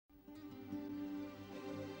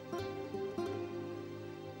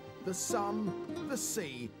The sun, the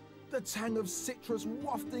sea, the tang of citrus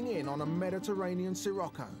wafting in on a Mediterranean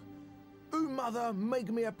sirocco. Ooh, mother,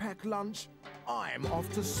 make me a packed lunch. I'm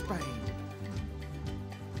off to Spain.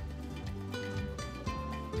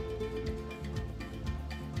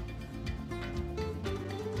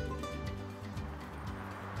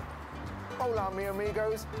 Hola, mi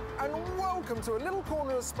amigos, and welcome to a little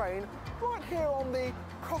corner of Spain right here on the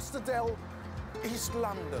Costa del East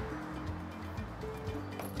London.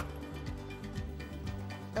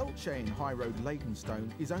 Elche in High Road, Leytonstone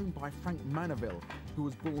is owned by Frank Manaville, who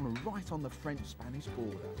was born right on the French-Spanish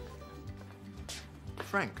border.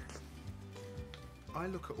 Frank, I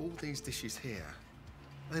look at all these dishes here.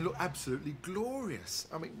 They look absolutely glorious.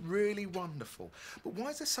 I mean, really wonderful. But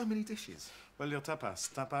why is there so many dishes? Well, they're tapas.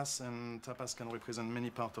 Tapas can represent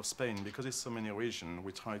many parts of Spain. Because it's so many regions,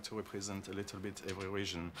 we try to represent a little bit every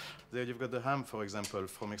region. There you've got the ham, for example,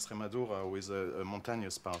 from Extremadura, with a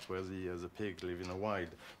mountainous part where the pig live in the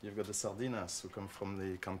wild. You've got the sardinas, who come from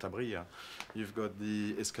the Cantabria. You've got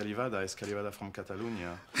the escalivada from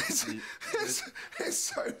Catalonia. There's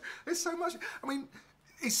so much. I mean,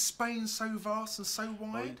 is Spain so vast and so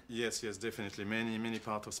wide? Oh, yes, definitely. Many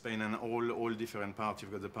parts of Spain, and all different parts.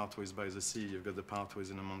 You've got the part who is by the sea, you've got the part who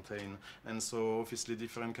is in a mountain, and so obviously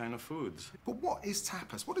different kind of food. But what is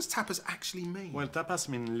tapas? What does tapas actually mean? Well, tapas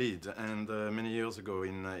means lid, and many years ago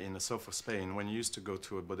in the south of Spain, when you used to go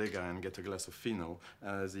to a bodega and get a glass of fino,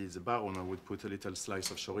 the bar owner would put a little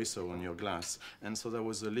slice of chorizo on your glass, and so that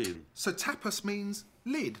was a lid. So tapas means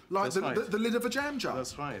lid, like the lid of a jam jar?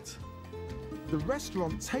 That's right. The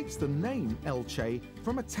restaurant takes the name Elche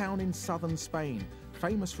from a town in southern Spain,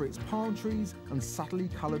 famous for its palm trees and subtly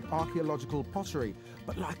coloured archaeological pottery.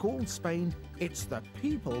 But like all Spain, it's the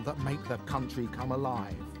people that make the country come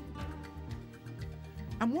alive.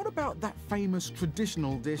 And what about that famous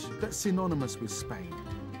traditional dish that's synonymous with Spain?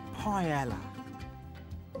 Paella.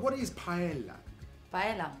 What is paella?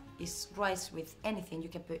 Paella is rice with anything. You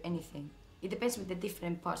can put anything. It depends with the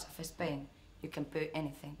different parts of Spain. You can put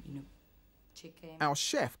anything, you know. Chicken. Our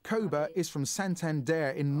chef, Koba, is from Santander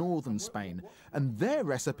in northern Spain, and their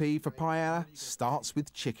recipe for paella starts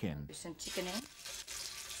with chicken. Put some chicken in.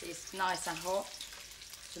 It's nice and hot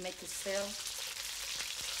to make it still.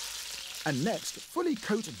 And next, fully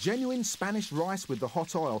coat genuine Spanish rice with the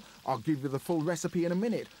hot oil. I'll give you the full recipe in a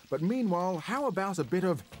minute, but meanwhile, how about a bit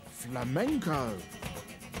of flamenco?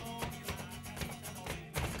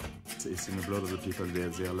 It's in the blood of the people.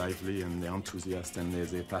 They're lively and they're enthusiastic and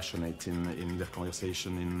they're passionate in their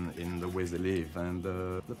conversation, in the way they live. And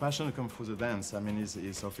the passion comes through the dance. I mean,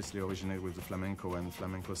 it's obviously originated with the flamenco, and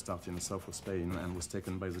flamenco started in the south of Spain and was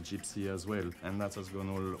taken by the gypsy as well. And that has gone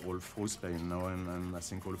all through Spain now, and I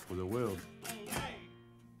think all through the world.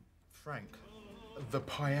 Frank, the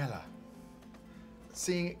paella.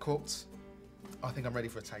 Seeing it cooked, I think I'm ready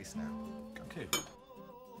for a taste now. Okay.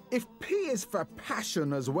 If P is for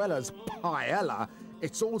passion as well as paella,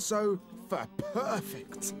 it's also for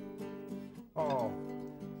perfect. Oh,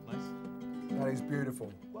 Nice. that is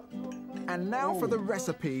beautiful. And now for the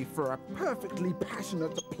recipe for a perfectly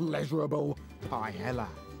passionate, pleasurable paella.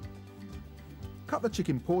 Cut the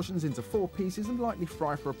chicken portions into 4 pieces and lightly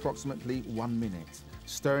fry for approximately 1 minute.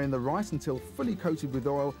 Stir in the rice until fully coated with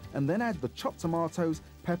oil, and then add the chopped tomatoes,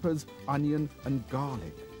 peppers, onion and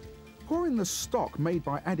garlic. Pour in the stock made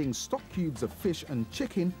by adding stock cubes of fish and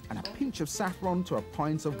chicken and a pinch of saffron to a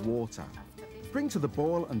pint of water. Bring to the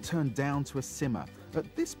boil and turn down to a simmer.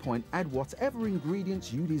 At this point, add whatever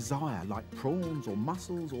ingredients you desire, like prawns or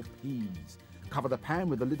mussels or peas. Cover the pan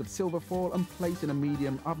with a lid of silver foil and place in a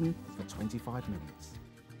medium oven for 25 minutes.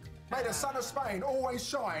 May the sun of Spain always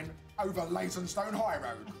shine over Leytonstone High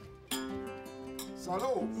Road.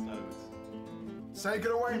 Salud. Take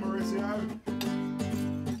it away, Mauricio.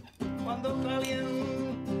 Cuando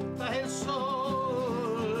calienta el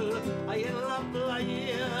sol, ahí en la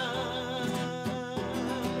playa.